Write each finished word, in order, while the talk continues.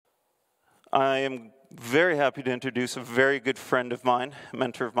I am very happy to introduce a very good friend of mine, a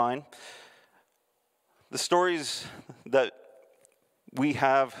mentor of mine. The stories that we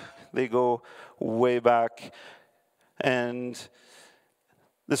have, they go way back. And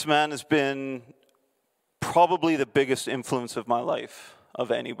this man has been probably the biggest influence of my life,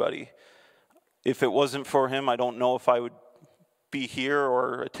 of anybody. If it wasn't for him, I don't know if I would be here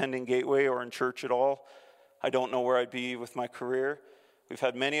or attending Gateway or in church at all. I don't know where I'd be with my career. We've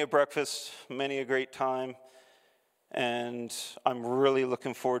had many a breakfast, many a great time, and I'm really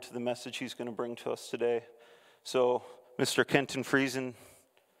looking forward to the message he's going to bring to us today. So, Mr. Kenton Friesen,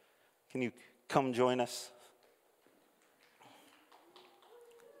 can you come join us?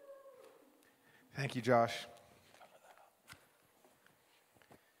 Thank you, Josh.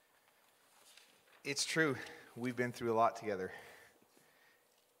 It's true. We've been through a lot together.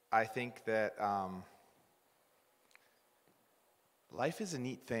 I think that life is a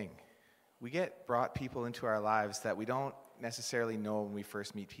neat thing. We get brought people into our lives that we don't necessarily know when we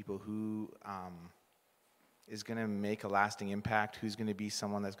first meet people who is going to make a lasting impact, who's going to be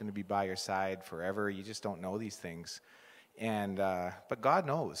someone that's going to be by your side forever. You just don't know these things. And but God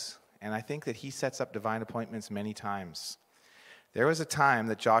knows. And I think that he sets up divine appointments many times. There was a time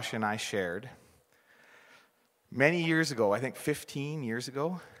that Josh and I shared many years ago, I think 15 years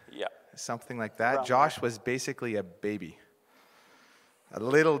ago. Yeah. Something like that. Around Josh was basically a baby. A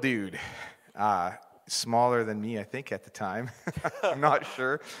little dude. Smaller than me, I think, at the time. I'm not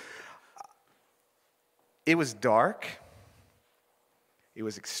sure. It was dark. It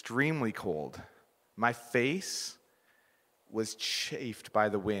was extremely cold. My face was chafed by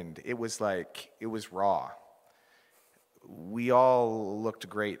the wind. It was raw. We all looked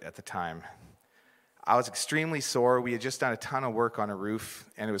great at the time. I was extremely sore. We had just done a ton of work on a roof,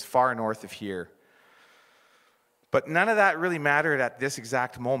 and it was far north of here. But none of that really mattered at this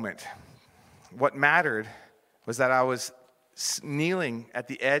exact moment. What mattered was that I was kneeling at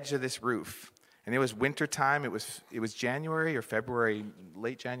the edge of this roof, and it was winter time. It was January or February,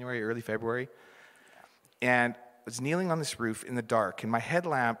 late January, early February, and I was kneeling on this roof in the dark, and my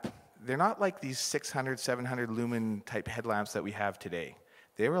headlamp, they're not like these 600, 700 lumen type headlamps that we have today.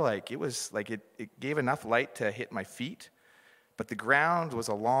 They were it gave enough light to hit my feet, but the ground was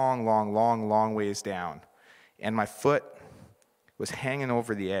a long ways down, and my foot was hanging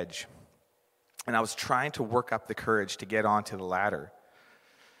over the edge, and I was trying to work up the courage to get onto the ladder,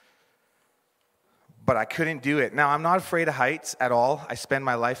 but I couldn't do it. Now, I'm not afraid of heights at all. I spend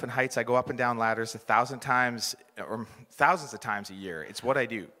my life in heights. I go up and down ladders 1,000 times or thousands of times a year. It's what I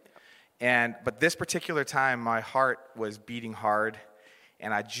do. But this particular time, my heart was beating hard,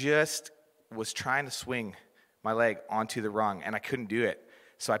 and I just was trying to swing my leg onto the rung, and I couldn't do it.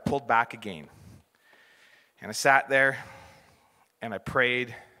 So I pulled back again. And I sat there, and I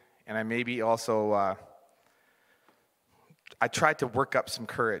prayed, and I maybe also, I tried to work up some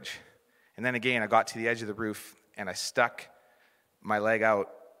courage. And then again, I got to the edge of the roof, and I stuck my leg out,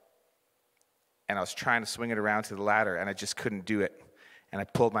 and I was trying to swing it around to the ladder, and I just couldn't do it. And I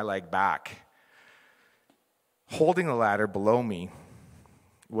pulled my leg back. Holding the ladder below me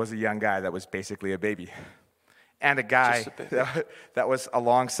was a young guy that was basically a baby, and a guy that was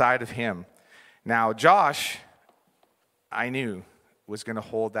alongside of him. Now, Josh, I knew, was going to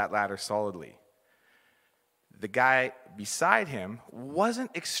hold that ladder solidly. The guy beside him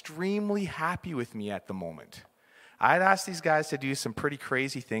wasn't extremely happy with me at the moment. I had asked these guys to do some pretty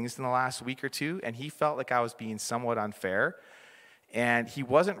crazy things in the last week or two, and he felt like I was being somewhat unfair, and he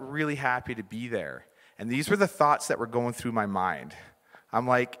wasn't really happy to be there. And these were the thoughts that were going through my mind. I'm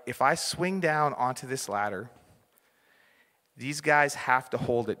like, if I swing down onto this ladder, these guys have to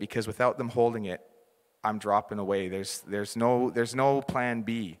hold it, because without them holding it, I'm dropping away. There's no plan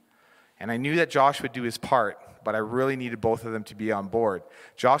B. And I knew that Josh would do his part, but I really needed both of them to be on board.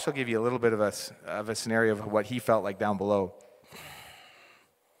 Josh will give you a little bit of a scenario of what he felt like down below.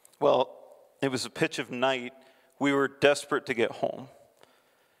 Well, it was a pitch of night. We were desperate to get home.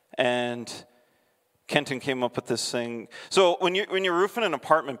 And Kenton came up with this thing. So when you're roofing an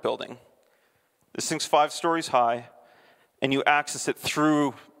apartment building, this thing's 5 stories high, and you access it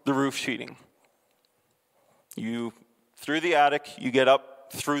through the roof sheeting. Through the attic, you get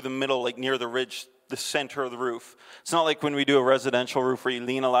up through the middle, like near the ridge, the center of the roof. It's not like when we do a residential roof where you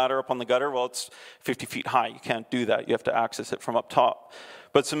lean a ladder up on the gutter. Well, it's 50 feet high. You can't do that. You have to access it from up top.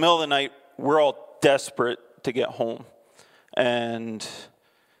 But it's the middle of the night. We're all desperate to get home. And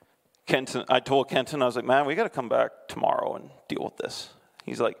I told Kenton, I was like, man, we got to come back tomorrow and deal with this.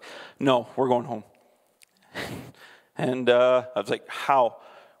 He's like, no, we're going home. And I was like, how?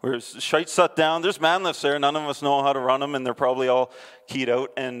 Where's the shite shut down? There's man lifts there. None of us know how to run them, and they're probably all keyed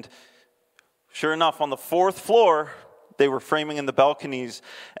out. And Sure enough, on the 4th floor, they were framing in the balconies,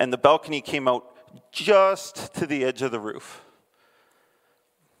 and the balcony came out just to the edge of the roof.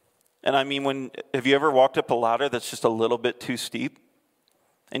 And I mean, have you ever walked up a ladder that's just a little bit too steep?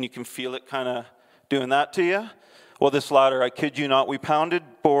 And you can feel it kind of doing that to you? Well, this ladder, I kid you not, we pounded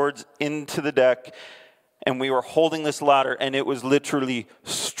boards into the deck, and we were holding this ladder, and it was literally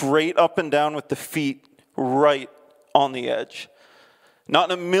straight up and down with the feet right on the edge.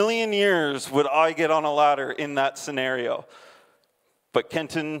 Not in a million years would I get on a ladder in that scenario. But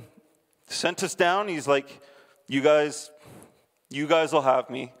Kenton sent us down. He's like, you guys will have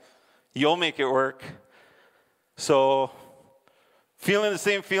me. You'll make it work. So, feeling the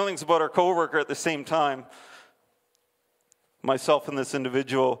same feelings about our coworker at the same time, myself and this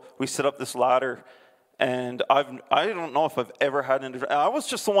individual, we set up this ladder. And I don't know if I've ever had an adrenaline. I was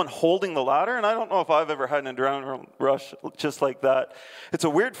just the one holding the ladder, and I don't know if I've ever had an adrenaline rush just like that. It's a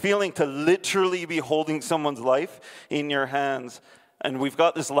weird feeling to literally be holding someone's life in your hands. And we've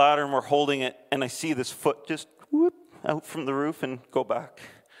got this ladder, and we're holding it, and I see this foot just whoop out from the roof and go back.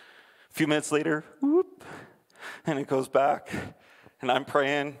 A few minutes later, whoop, and it goes back. And I'm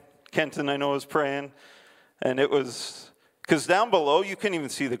praying. Kenton, I know, is praying. And it was, because down below, you couldn't even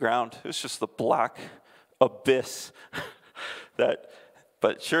see the ground. It was just the black abyss.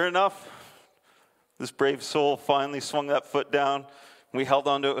 But sure enough, this brave soul finally swung that foot down. We held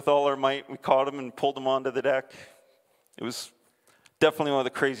onto it with all our might. We caught him and pulled him onto the deck. It was definitely one of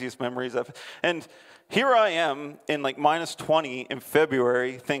the craziest memories I've. And here I am in like minus 20 in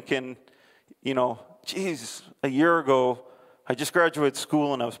February thinking, geez, a year ago, I just graduated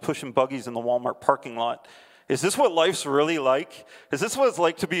school and I was pushing buggies in the Walmart parking lot. Is this what life's really like? Is this what it's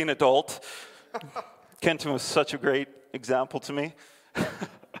like to be an adult? Kenton was such a great example to me.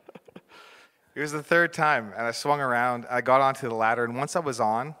 It was the 3rd time, and I swung around. I got onto the ladder, and once I was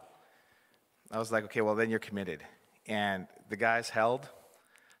on, I was like, okay, well, then you're committed. And the guys held,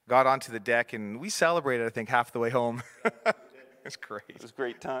 got onto the deck, and we celebrated, I think, half the way home. It's great. It was a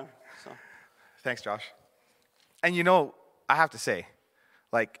great time. So. Thanks, Josh. And I have to say,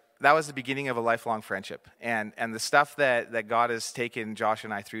 that was the beginning of a lifelong friendship. And the stuff that God has taken Josh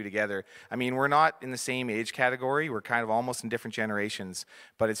and I through together, I mean, we're not in the same age category. We're kind of almost in different generations.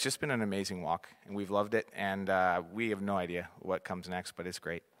 But it's just been an amazing walk, and we've loved it. And we have no idea what comes next, but it's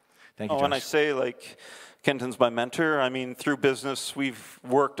great. Thank you, Josh. When I say, Kenton's my mentor, I mean, through business, we've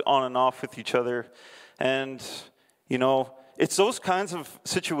worked on and off with each other. And, it's those kinds of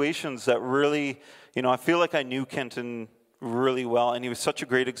situations that really, I feel like I knew Kenton really well, and he was such a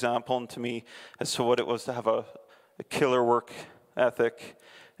great example to me as to what it was to have a killer work ethic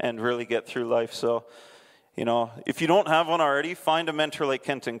and really get through life. So, if you don't have one already, find a mentor like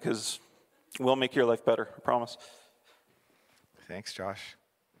Kenton, because we'll make your life better, I promise. Thanks, Josh.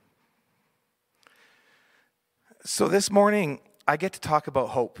 So this morning, I get to talk about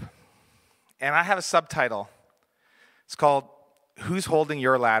hope, and I have a subtitle. It's called, Who's Holding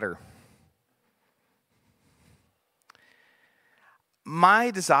Your Ladder? My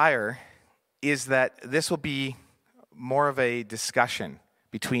desire is that this will be more of a discussion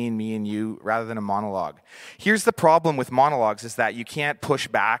between me and you rather than a monologue. Here's the problem with monologues is that you can't push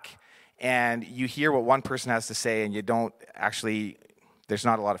back and you hear what one person has to say and you don't actually, there's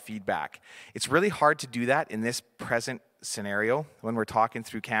not a lot of feedback. It's really hard to do that in this present scenario when we're talking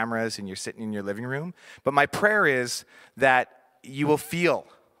through cameras and you're sitting in your living room. But my prayer is that you will feel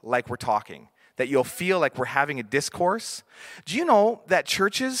like we're talking, that you'll feel like we're having a discourse. Do you know that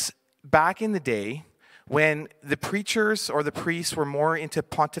churches back in the day, when the preachers or the priests were more into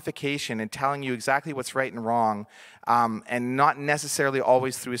pontification and telling you exactly what's right and wrong, and not necessarily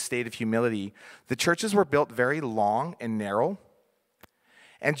always through a state of humility, the churches were built very long and narrow.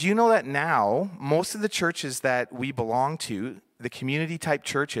 And do you know that now, most of the churches that we belong to, the community-type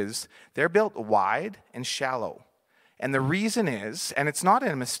churches, they're built wide and shallow. And the reason is, and it's not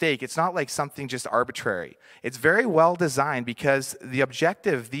a mistake, it's not like something just arbitrary. It's very well designed because the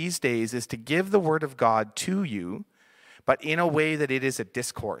objective these days is to give the Word of God to you, but in a way that it is a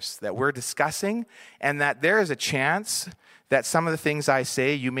discourse, that we're discussing, and that there is a chance that some of the things I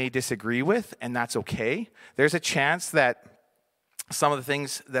say you may disagree with, and that's okay. There's a chance that some of the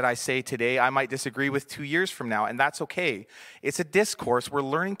things that I say today I might disagree with 2 years from now, and that's okay. It's a discourse. We're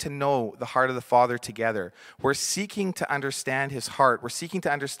learning to know the heart of the Father together. We're seeking to understand His heart. We're seeking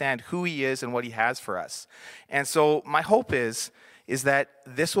to understand who He is and what He has for us. And so my hope is that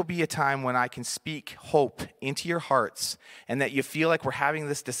this will be a time when I can speak hope into your hearts and that you feel like we're having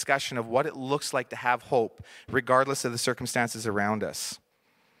this discussion of what it looks like to have hope regardless of the circumstances around us.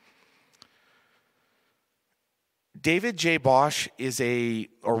 David J. Bosch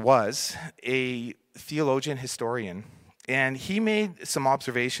was a theologian historian, and he made some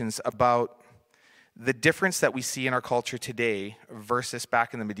observations about the difference that we see in our culture today versus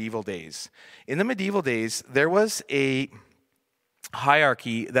back in the medieval days. In the medieval days, there was a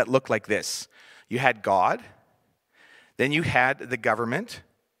hierarchy that looked like this. You had God, then you had the government,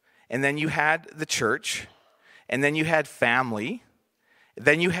 and then you had the church, and then you had family,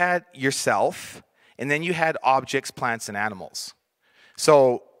 then you had yourself, and then you had objects, plants, and animals.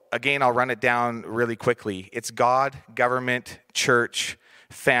 So again, I'll run it down really quickly. It's God, government, church,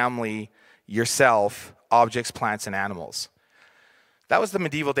 family, yourself, objects, plants, and animals. That was the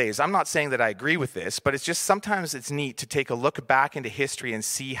medieval days. I'm not saying that I agree with this, but it's just sometimes it's neat to take a look back into history and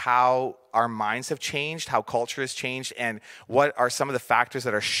see how our minds have changed, how culture has changed, and what are some of the factors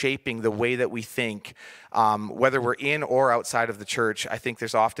that are shaping the way that we think, whether we're in or outside of the church. I think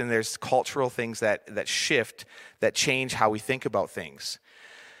there's cultural things that shift, that change how we think about things.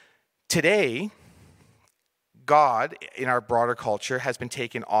 Today, God, in our broader culture, has been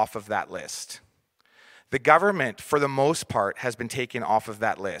taken off of that list. The government, for the most part, has been taken off of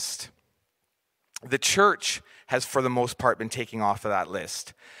that list. The church has, for the most part, been taken off of that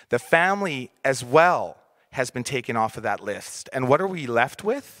list. The family, as well, has been taken off of that list. And what are we left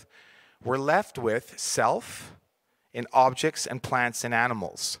with? We're left with self and objects and plants and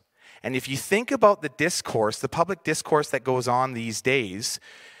animals. And if you think about the discourse, the public discourse that goes on these days,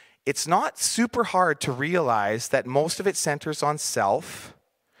 it's not super hard to realize that most of it centers on self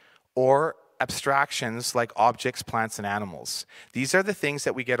or abstractions like objects, plants, and animals. These are the things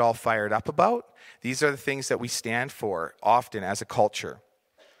that we get all fired up about. These are the things that we stand for often as a culture.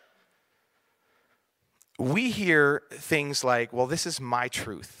 We hear things like, well, this is my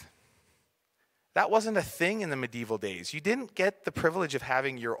truth. That wasn't a thing in the medieval days. You didn't get the privilege of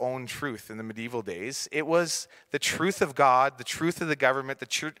having your own truth in the medieval days. It was the truth of God, the truth of the government,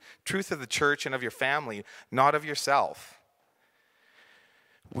 the truth of the church and of your family, not of yourself.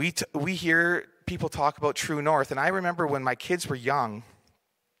 We hear people talk about true north, and I remember when my kids were young,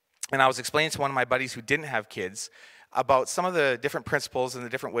 and I was explaining to one of my buddies who didn't have kids about some of the different principles and the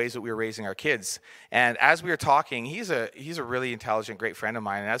different ways that we were raising our kids. And as we were talking, he's a really intelligent, great friend of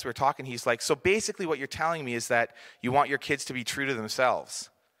mine, and as we were talking, he's like, so basically what you're telling me is that you want your kids to be true to themselves.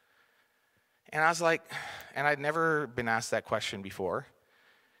 And I was like, and I'd never been asked that question before.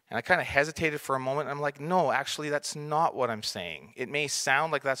 And I kind of hesitated for a moment. And I'm like, no, actually, that's not what I'm saying. It may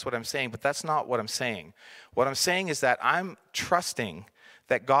sound like that's what I'm saying, but that's not what I'm saying. What I'm saying is that I'm trusting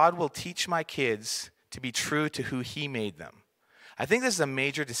that God will teach my kids to be true to who He made them. I think this is a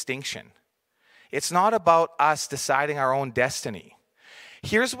major distinction. It's not about us deciding our own destiny.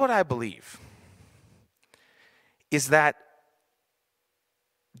 Here's what I believe, is that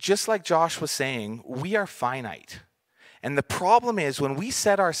just like Josh was saying, we are finite. And the problem is when we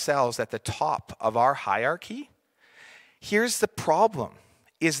set ourselves at the top of our hierarchy, here's the problem,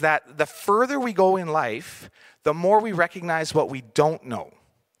 is that the further we go in life, the more we recognize what we don't know.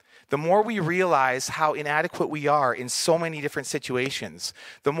 The more we realize how inadequate we are in so many different situations,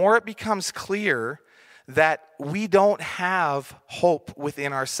 the more it becomes clear that we don't have hope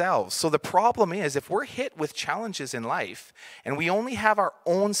within ourselves. So the problem is, if we're hit with challenges in life and we only have our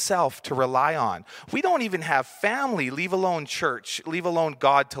own self to rely on, we don't even have family, leave alone church, leave alone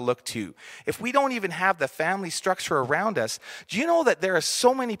God to look to. If we don't even have the family structure around us, do you know that there are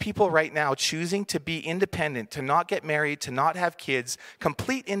so many people right now choosing to be independent, to not get married, to not have kids,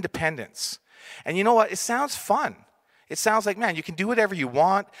 complete independence? And you know what? It sounds fun. It sounds like, man, you can do whatever you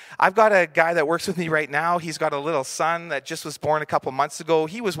want. I've got a guy that works with me right now. He's got a little son that just was born a couple months ago.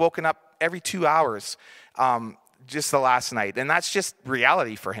 He was woken up every 2 hours just the last night, and that's just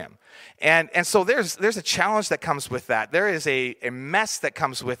reality for him. And so there's a challenge that comes with that. There is a mess that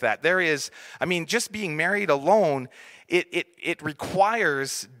comes with that. There is, just being married alone, it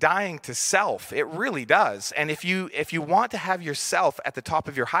requires dying to self. It really does. And if you want to have yourself at the top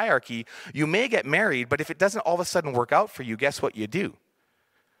of your hierarchy, you may get married, but if it doesn't all of a sudden work out for you, guess what you do?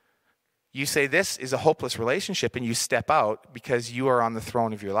 You say, this is a hopeless relationship, and you step out because you are on the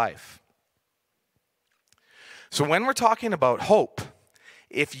throne of your life. So when we're talking about hope,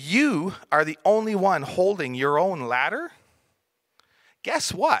 if you are the only one holding your own ladder,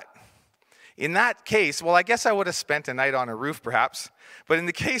 guess what? In that case, well, I guess I would have spent a night on a roof perhaps, but in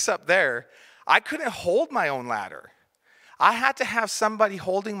the case up there, I couldn't hold my own ladder. I had to have somebody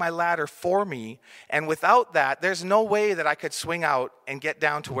holding my ladder for me, and without that, there's no way that I could swing out and get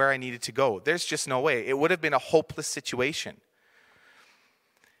down to where I needed to go. There's just no way. It would have been a hopeless situation.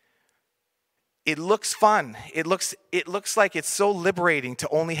 it looks fun. It looks like it's so liberating to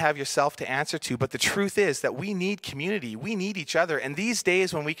only have yourself to answer to. But the truth is that we need community. We need each other. And these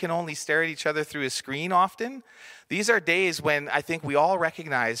days when we can only stare at each other through a screen often, these are days when I think we all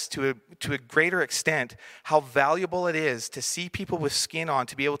recognize to a greater extent how valuable it is to see people with skin on,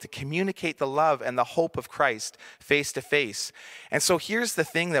 to be able to communicate the love and the hope of Christ face to face. And so here's the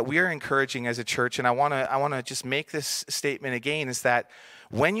thing that we're encouraging as a church, and I want to just make this statement again, is that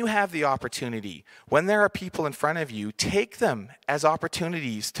when you have the opportunity, when there are people in front of you, take them as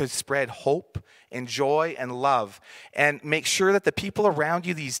opportunities to spread hope and joy and love. And make sure that the people around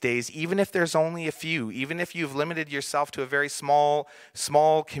you these days, even if there's only a few, even if you've limited yourself to a very small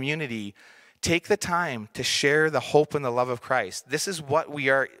community, take the time to share the hope and the love of Christ. This is what we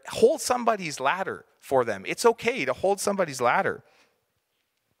are. Hold somebody's ladder for them. It's okay to hold somebody's ladder.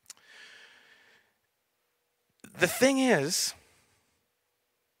 The thing is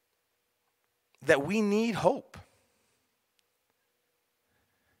that we need hope.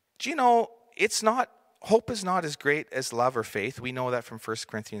 Do you know, hope is not as great as love or faith. We know that from 1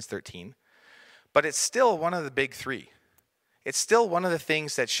 Corinthians 13. But it's still one of the big three. It's still one of the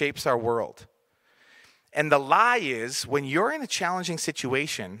things that shapes our world. And the lie is, when you're in a challenging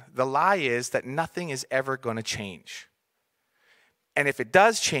situation, the lie is that nothing is ever going to change. And if it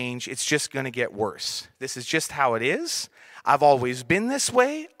does change, it's just going to get worse. This is just how it is. I've always been this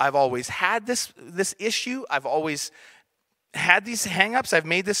way. I've always had this issue. I've always had these hang-ups. I've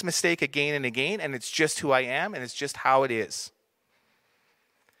made this mistake again and again, and it's just who I am, and it's just how it is.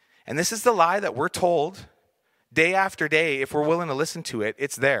 And this is the lie that we're told day after day. If we're willing to listen to it,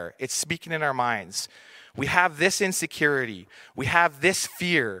 it's there. It's speaking in our minds. We have this insecurity. We have this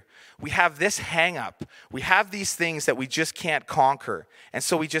fear. We have this hang-up. We have these things that we just can't conquer. And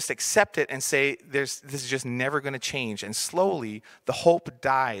so we just accept it and say, this is just never going to change. And slowly, the hope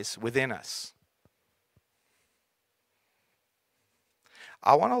dies within us.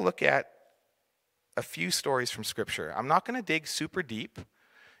 I want to look at a few stories from Scripture. I'm not going to dig super deep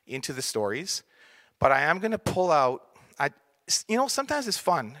into the stories, but I am going to pull out. Sometimes it's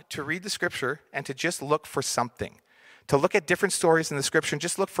fun to read the Scripture and to just look for something, to look at different stories in the Scripture and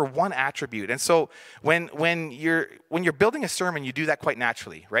just look for one attribute. And so when you're building a sermon, you do that quite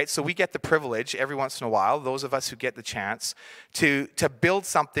naturally, right? So we get the privilege every once in a while, those of us who get the chance, to build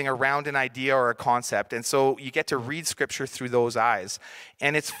something around an idea or a concept. And so you get to read Scripture through those eyes.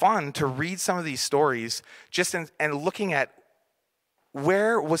 And it's fun to read some of these stories just and looking at,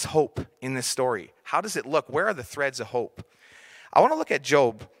 where was hope in this story? How does it look? Where are the threads of hope? I want to look at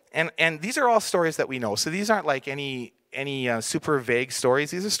Job, and these are all stories that we know. So these aren't like any super vague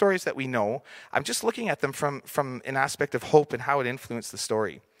stories. These are stories that we know. I'm just looking at them from an aspect of hope and how it influenced the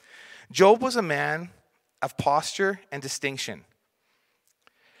story. Job was a man of posture and distinction.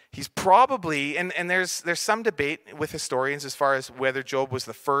 He's probably, and there's some debate with historians as far as whether Job was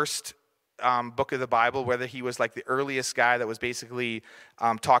the first book of the Bible, whether he was like the earliest guy that was basically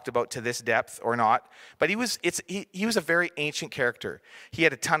talked about to this depth or not. But he was a very ancient character. He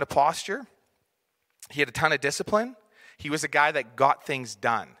had a ton of posture. He had a ton of discipline. He was a guy that got things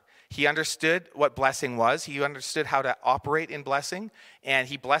done. He understood what blessing was. He understood how to operate in blessing, and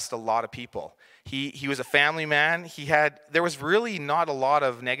he blessed a lot of people. He was a family man. There was really not a lot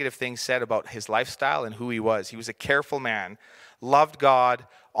of negative things said about his lifestyle and who he was. He was a careful man, loved God,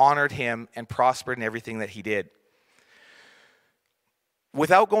 honored him, and prospered in everything that he did.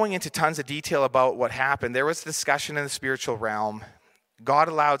 Without going into tons of detail about what happened, there was discussion in the spiritual realm. God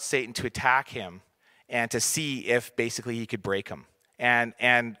allowed Satan to attack him and to see if basically he could break him.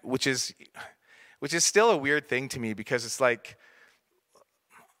 And which is still a weird thing to me, because it's like,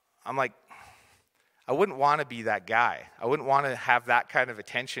 I'm like, I wouldn't want to be that guy. I wouldn't want to have that kind of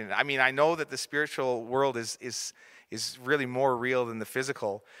attention. I mean, I know that the spiritual world is really more real than the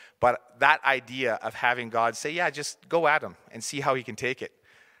physical, but that idea of having God say, yeah, just go at him and see how he can take it.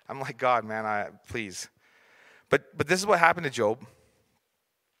 I'm like, God, man, please. But this is what happened to Job.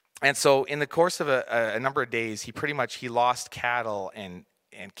 And so in the course of a number of days, he lost cattle and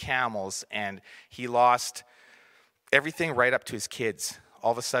camels, and he lost everything right up to his kids.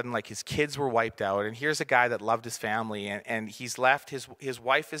 All of a sudden, like, his kids were wiped out. And here's a guy that loved his family, and he's left. His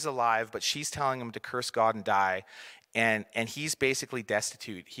wife is alive, but she's telling him to curse God and die. And he's basically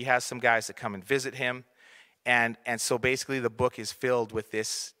destitute. He has some guys that come and visit him. And so basically the book is filled with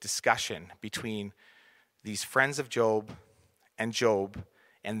this discussion between these friends of Job,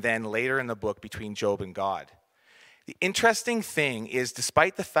 and then later in the book between Job and God. The interesting thing is,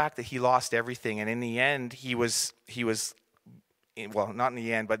 despite the fact that he lost everything, and in the end he was well, not in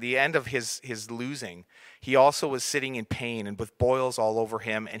the end, but the end of his losing, he also was sitting in pain and with boils all over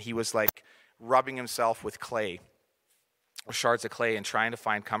him, and he was like rubbing himself with clay or shards of clay and trying to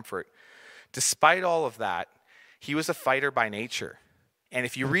find comfort. Despite all of that, he was a fighter by nature. And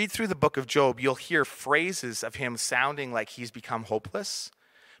if you read through the book of Job, you'll hear phrases of him sounding like he's become hopeless.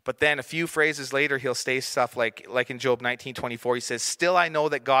 But then a few phrases later, he'll say stuff like in Job 19:24, he says, "Still I know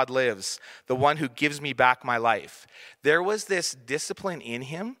that God lives, the one who gives me back my life." There was this discipline in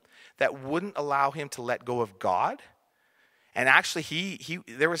him that wouldn't allow him to let go of God. And actually,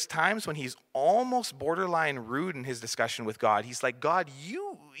 there was times when he's almost borderline rude in his discussion with God. He's like, "God,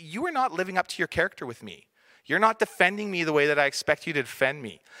 you are not living up to your character with me. You're not defending me the way that I expect you to defend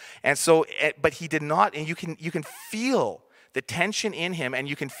me." And so, but he did not, and you can feel the tension in him, and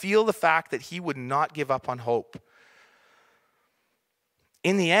you can feel the fact that he would not give up on hope.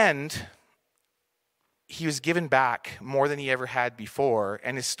 In the end, he was given back more than he ever had before,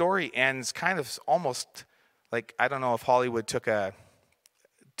 and his story ends kind of almost like, I don't know if Hollywood took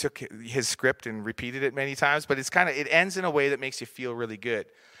his script and repeated it many times, but it ends in a way that makes you feel really good.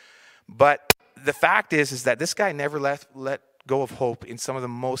 But the fact is that this guy never let go of hope in some of the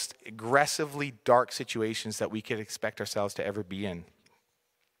most aggressively dark situations that we could expect ourselves to ever be in.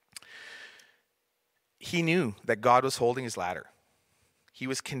 He knew that God was holding his ladder. He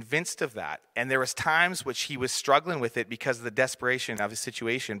was convinced of that. And there was times which he was struggling with it because of the desperation of his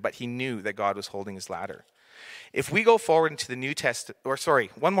situation, but he knew that God was holding his ladder. If we go forward into the New Testament,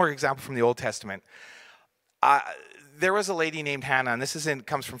 one more example from the Old Testament. There was a lady named Hannah, and this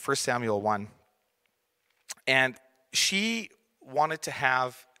comes from 1 Samuel 1. And she wanted to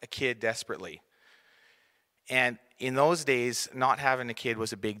have a kid desperately. And in those days, not having a kid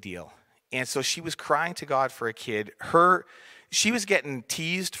was a big deal. And so she was crying to God for a kid. She was getting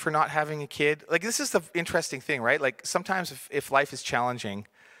teased for not having a kid. Like, this is the interesting thing, right? Like, sometimes if life is challenging,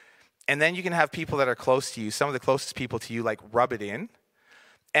 and then you can have people that are close to you, some of the closest people to you, like, rub it in.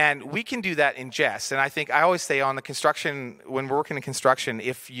 And we can do that in jest. And I always say on the construction, when we're working in construction,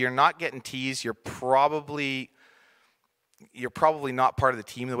 if you're not getting teased, you're probably not part of the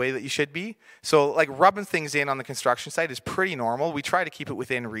team the way that you should be. So, like, rubbing things in on the construction site is pretty normal. We try to keep it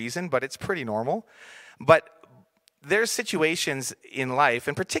within reason, but it's pretty normal. But there's situations in life,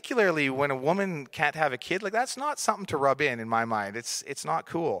 and particularly when a woman can't have a kid, like, that's not something to rub in my mind. It's not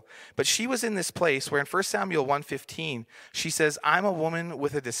cool. But she was in this place where in 1 Samuel 1:15, she says, "I'm a woman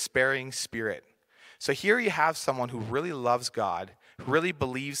with a despairing spirit." So here you have someone who really loves God, who really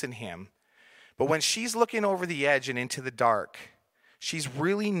believes in him. But when she's looking over the edge and into the dark, she's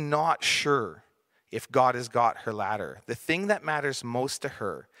really not sure if God has got her ladder. The thing that matters most to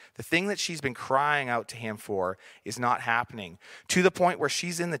her, the thing that she's been crying out to him for, is not happening. To the point where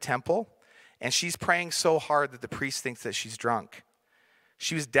she's in the temple and she's praying so hard that the priest thinks that she's drunk.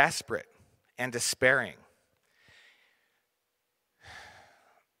 She was desperate and despairing.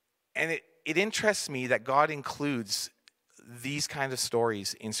 And it interests me that God includes these kinds of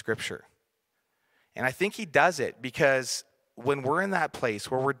stories in Scripture. And I think he does it because when we're in that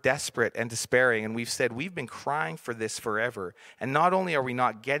place where we're desperate and despairing, and we've said we've been crying for this forever, and not only are we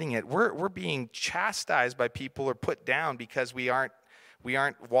not getting it, we're being chastised by people or put down because we aren't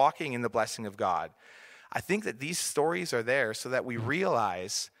walking in the blessing of God. I think that these stories are there so that we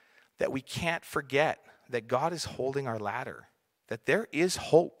realize that we can't forget that God is holding our ladder, that there is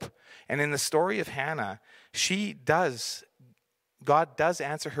hope. And in the story of Hannah, God does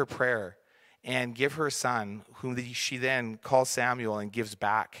answer her prayer and give her a son, whom she then calls Samuel and gives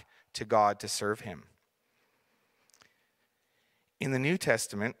back to God to serve him. In the New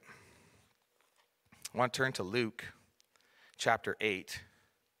Testament, I want to turn to Luke chapter 8.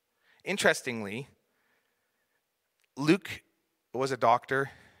 Interestingly, Luke was a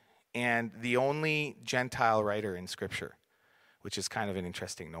doctor and the only Gentile writer in Scripture, which is kind of an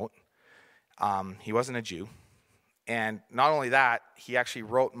interesting note. He wasn't a Jew. And not only that, he actually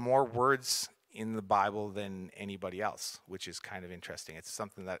wrote more words in the Bible than anybody else, which is kind of interesting. It's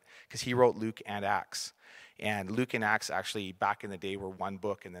something that, because he wrote Luke and Acts. And Luke and Acts actually, back in the day, were one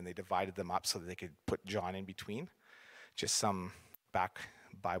book, and then they divided them up so that they could put John in between. Just some back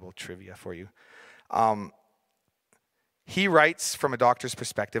Bible trivia for you. He writes from a doctor's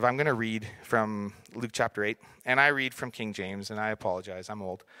perspective. I'm going to read from Luke chapter 8, and I read from King James, and I apologize, I'm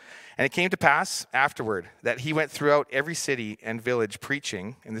old. "And it came to pass afterward that he went throughout every city and village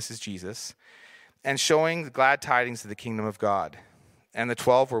preaching," and this is Jesus, "and showing the glad tidings of the kingdom of God. And the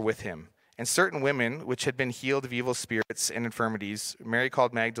 12 were with him. And certain women which had been healed of evil spirits and infirmities, Mary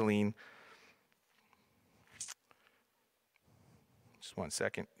called Magdalene." Just one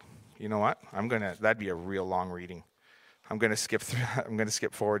second. You know what? That'd be a real long reading. I'm going to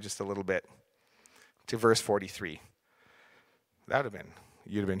skip forward just a little bit to verse 43. That would have been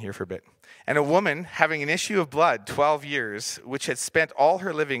you'd have been here for a bit. And a woman having an issue of blood 12 years, which had spent all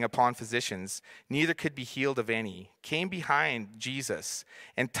her living upon physicians, neither could be healed of any, came behind Jesus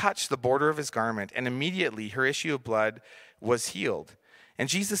and touched the border of his garment, and immediately her issue of blood was healed. And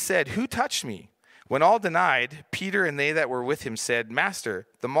Jesus said, "Who touched me?" When all denied, Peter and they that were with him said, "Master,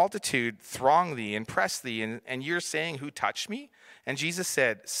 the multitude throng thee and press thee, and you're saying, 'Who touched me?'" And Jesus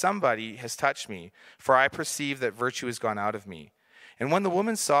said, "Somebody has touched me, for I perceive that virtue is gone out of me." And when the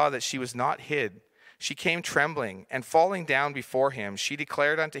woman saw that she was not hid, she came trembling, and falling down before him, she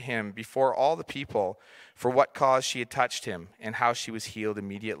declared unto him before all the people for what cause she had touched him, and how she was healed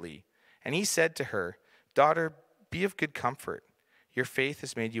immediately. And he said to her, "Daughter, be of good comfort. Your faith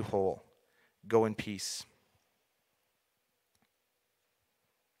has made you whole. Go in peace."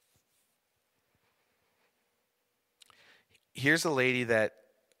 Here's a lady that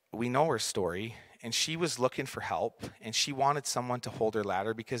we know her story, and she was looking for help, and she wanted someone to hold her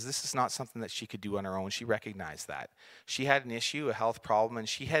ladder because this is not something that she could do on her own. She recognized that. She had an issue, a health problem, and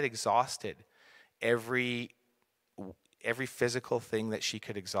she had exhausted every physical thing that she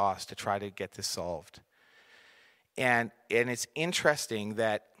could exhaust to try to get this solved. And it's interesting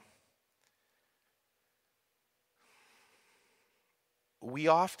that we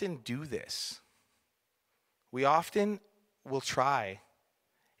often do this. We often will try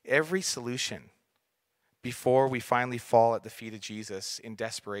every solution before we finally fall at the feet of Jesus in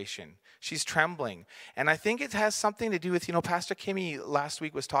desperation. She's trembling. And I think it has something to do with, Pastor Kimmy last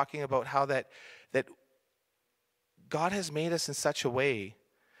week was talking about how that God has made us in such a way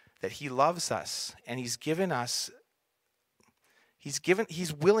that he loves us, and he's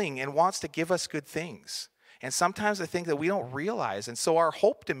willing and wants to give us good things. And sometimes I think that we don't realize, and so our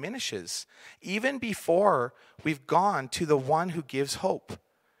hope diminishes even before we've gone to the one who gives hope.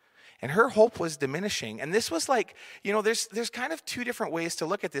 And her hope was diminishing. And this was like, there's kind of two different ways to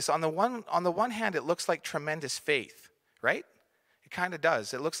look at this. On the one hand, it looks like tremendous faith, right? It kind of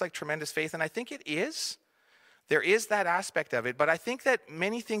does. It looks like tremendous faith, and I think it is. There is that aspect of it, but I think that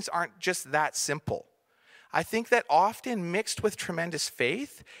many things aren't just that simple. I think that often mixed with tremendous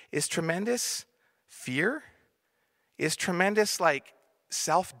faith is tremendous fear, is tremendous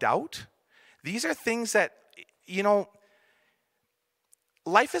self-doubt. These are things that,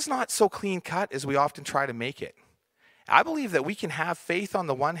 life is not so clean cut as we often try to make it. I believe that we can have faith on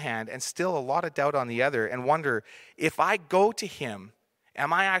the one hand and still a lot of doubt on the other, and wonder, if I go to him,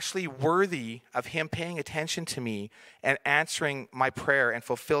 am I actually worthy of him paying attention to me and answering my prayer and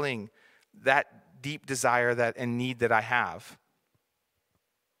fulfilling that deep desire and need that I have?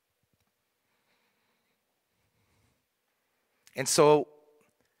 And so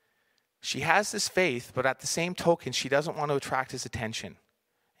she has this faith, but at the same token, she doesn't want to attract his attention.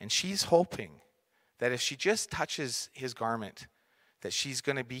 And she's hoping that if she just touches his garment, that she's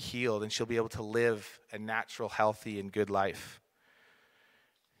going to be healed and she'll be able to live a natural, healthy, and good life.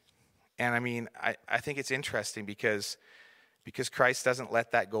 And I think it's interesting because Christ doesn't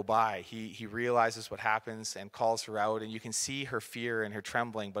let that go by. He realizes what happens and calls her out, and you can see her fear and her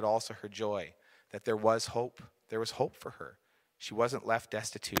trembling, but also her joy, that there was hope. There was hope for her. She wasn't left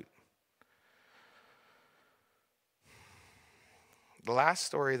destitute. The last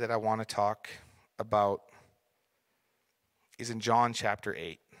story that I want to talk about is in John chapter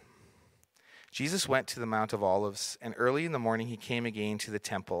 8. Jesus went to the Mount of Olives, and early in the morning he came again to the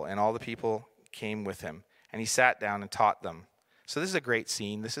temple, and all the people came with him, and he sat down and taught them. So this is a great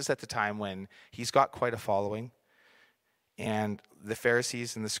scene. This is at the time when he's got quite a following, and the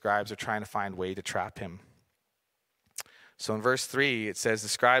Pharisees and the scribes are trying to find a way to trap him. So in verse 3, it says, the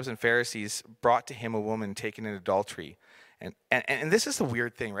scribes and Pharisees brought to him a woman taken in adultery. And this is the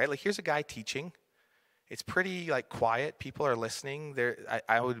weird thing, right? Here's a guy teaching. It's pretty quiet. People are listening.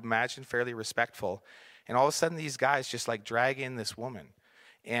 I would imagine fairly respectful. And all of a sudden, these guys just drag in this woman,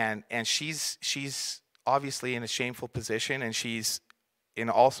 and she's obviously in a shameful position, and she's in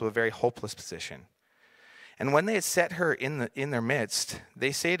also a very hopeless position. And when they had set her in their midst,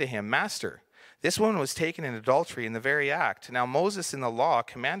 they say to him, "Master, this woman was taken in adultery in the very act. Now Moses in the law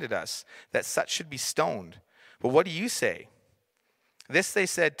commanded us that such should be stoned. But what do you say?" This they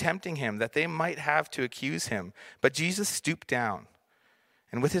said, tempting him, that they might have to accuse him. But Jesus stooped down,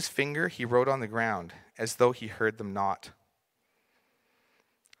 and with his finger he wrote on the ground, as though he heard them not.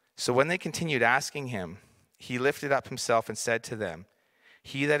 So when they continued asking him, he lifted up himself and said to them,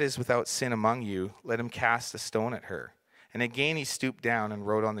 "He that is without sin among you, let him cast a stone at her." And again he stooped down and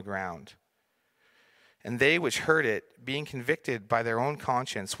wrote on the ground. And they which heard it, being convicted by their own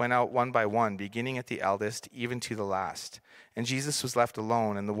conscience, went out one by one, beginning at the eldest, even to the last. And Jesus was left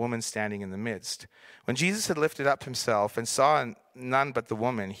alone, and the woman standing in the midst. When Jesus had lifted up himself and saw none but the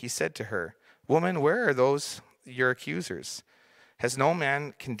woman, he said to her, Woman, where are those your accusers? Has no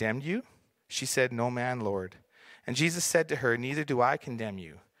man condemned you? She said, No man, Lord. And Jesus said to her, Neither do I condemn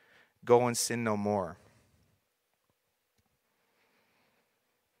you. Go and sin no more.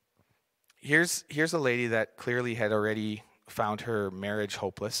 Here's a lady that clearly had already found her marriage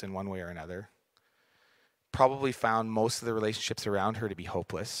hopeless in one way or another, probably found most of the relationships around her to be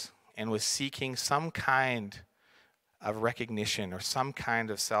hopeless, and was seeking some kind of recognition or some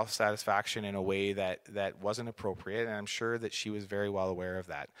kind of self-satisfaction in a way that wasn't appropriate, and I'm sure that she was very well aware of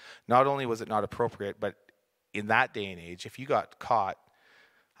that. Not only was it not appropriate, but in that day and age, if you got caught,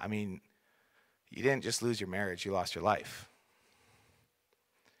 I mean, you didn't just lose your marriage, you lost your life.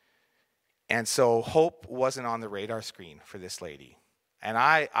 And so hope wasn't on the radar screen for this lady. And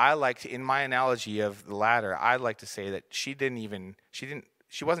I like to, in my analogy of the ladder, I like to say that she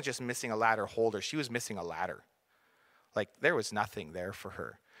wasn't just missing a ladder holder, she was missing a ladder. Like there was nothing there for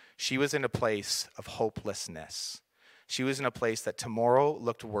her. She was in a place of hopelessness. She was in a place that tomorrow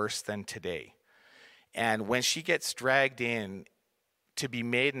looked worse than today. And when she gets dragged in to be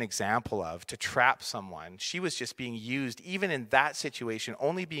made an example of, to trap someone, she was just being used, even in that situation,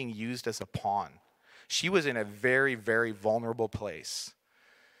 only being used as a pawn. She was in a very, very vulnerable place.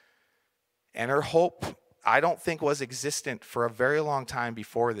 And her hope, I don't think, was existent for a very long time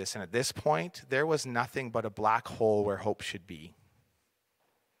before this. And at this point, there was nothing but a black hole where hope should be.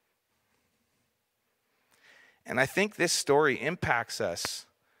 And I think this story impacts us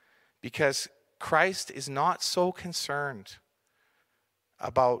because Christ is not so concerned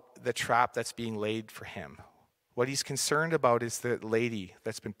about the trap that's being laid for him. What he's concerned about is the lady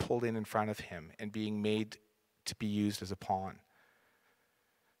that's been pulled in front of him and being made to be used as a pawn.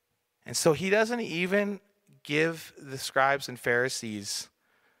 And so he doesn't even give the scribes and Pharisees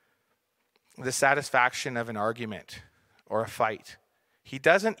the satisfaction of an argument or a fight. He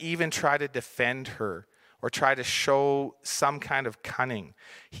doesn't even try to defend her or try to show some kind of cunning.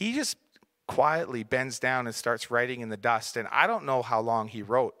 He just quietly bends down and starts writing in the dust. And I don't know how long he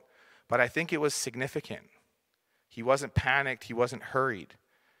wrote, but I think it was significant. He wasn't panicked. He wasn't hurried.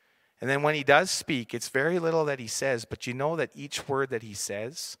 And then when he does speak, it's very little that he says, but you know that each word that he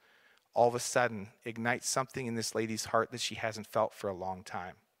says all of a sudden ignites something in this lady's heart that she hasn't felt for a long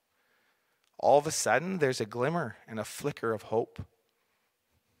time. All of a sudden, there's a glimmer and a flicker of hope.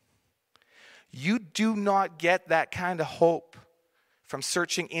 You do not get that kind of hope from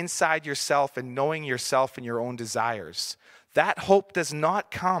searching inside yourself and knowing yourself and your own desires. That hope does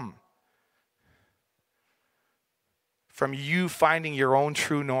not come from you finding your own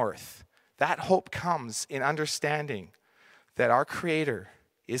true north. That hope comes in understanding that our Creator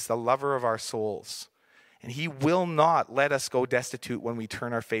is the lover of our souls, and he will not let us go destitute when we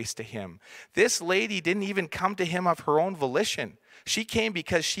turn our face to him. This lady didn't even come to him of her own volition. She came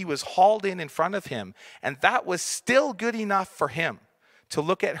because she was hauled in front of him, and that was still good enough for him to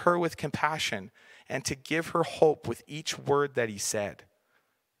look at her with compassion and to give her hope with each word that he said.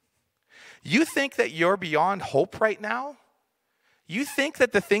 You think that you're beyond hope right now? You think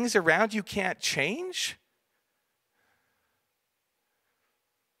that the things around you can't change?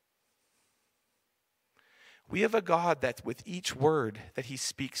 We have a God that with each word that he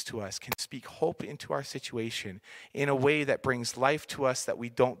speaks to us can speak hope into our situation in a way that brings life to us that we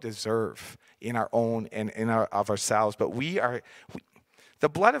don't deserve in our own and of ourselves. But the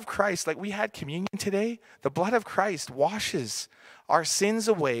blood of Christ, like we had communion today, the blood of Christ washes our sins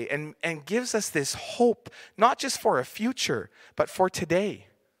away and gives us this hope, not just for a future, but for today.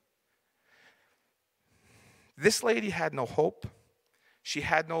 This lady had no hope. She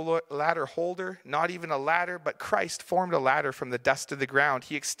had no ladder holder, not even a ladder, but Christ formed a ladder from the dust of the ground.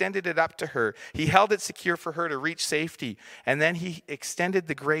 He extended it up to her. He held it secure for her to reach safety. And then he extended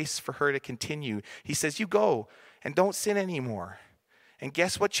the grace for her to continue. He says, you go and don't sin anymore. And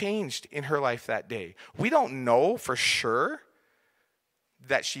guess what changed in her life that day? We don't know for sure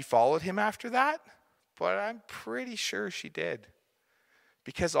that she followed him after that, but I'm pretty sure she did.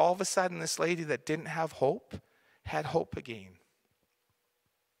 Because all of a sudden, this lady that didn't have hope had hope again.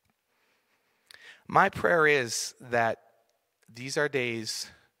 My prayer is that these are days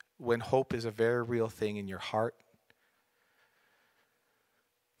when hope is a very real thing in your heart.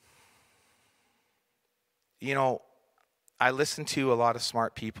 You know, I listen to a lot of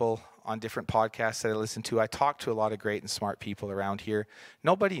smart people on different podcasts that I listen to. I talk to a lot of great and smart people around here.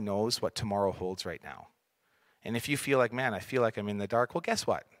 Nobody knows what tomorrow holds right now. And if you feel like, man, I feel like I'm in the dark, well, guess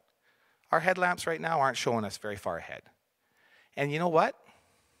what? Our headlamps right now aren't showing us very far ahead. And you know what?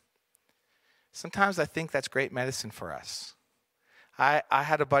 Sometimes I think that's great medicine for us. I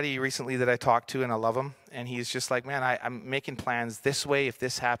had a buddy recently that I talked to, and I love him, and he's just like, man, I'm making plans this way if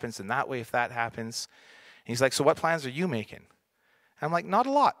this happens, and that way if that happens. And he's like, so what plans are you making? And I'm like, not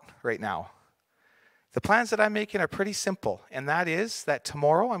a lot right now. The plans that I'm making are pretty simple, and that is that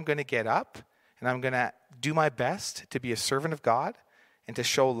tomorrow I'm going to get up, and I'm going to do my best to be a servant of God and to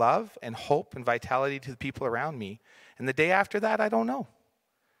show love and hope and vitality to the people around me. And the day after that, I don't know.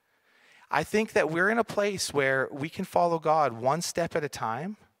 I think that we're in a place where we can follow God one step at a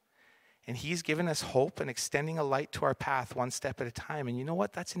time, and he's given us hope and extending a light to our path one step at a time. And you know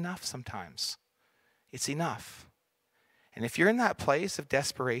what? That's enough sometimes. It's enough. And if you're in that place of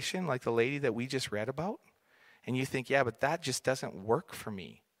desperation, like the lady that we just read about, and you think, yeah, but that just doesn't work for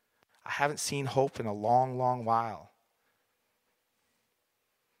me. I haven't seen hope in a long, long while.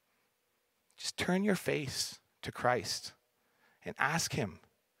 Just turn your face to Christ and ask him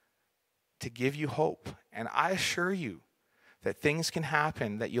to give you hope. And I assure you that things can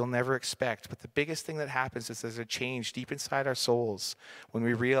happen that you'll never expect. But the biggest thing that happens is there's a change deep inside our souls when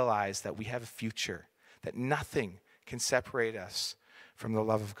we realize that we have a future, that nothing can separate us from the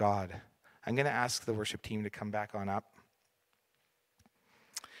love of God. I'm going to ask the worship team to come back on up.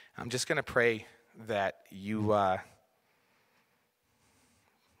 I'm just going to pray that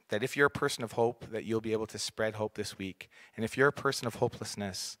that if you're a person of hope, that you'll be able to spread hope this week. And if you're a person of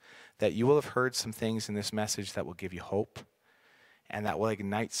hopelessness, that you will have heard some things in this message that will give you hope and that will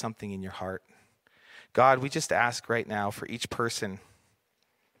ignite something in your heart. God, we just ask right now for each person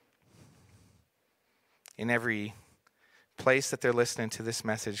in every place that they're listening to this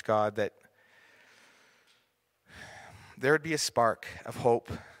message, God, that there would be a spark of hope,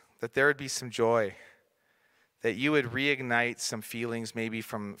 that there would be some joy, that you would reignite some feelings maybe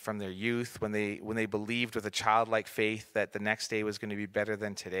from their youth when they believed with a childlike faith that the next day was going to be better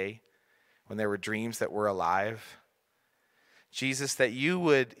than today, when there were dreams that were alive. Jesus, that you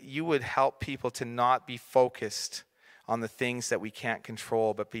would help people to not be focused on the things that we can't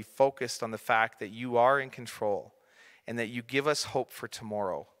control, but be focused on the fact that you are in control and that you give us hope for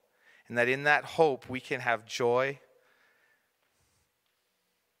tomorrow, and that in that hope we can have joy.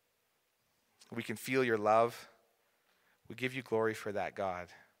 We can feel your love. We give you glory for that, God.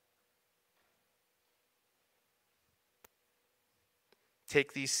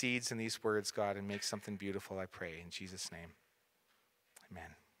 Take these seeds and these words, God, and make something beautiful, I pray. In Jesus' name,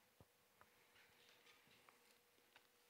 amen.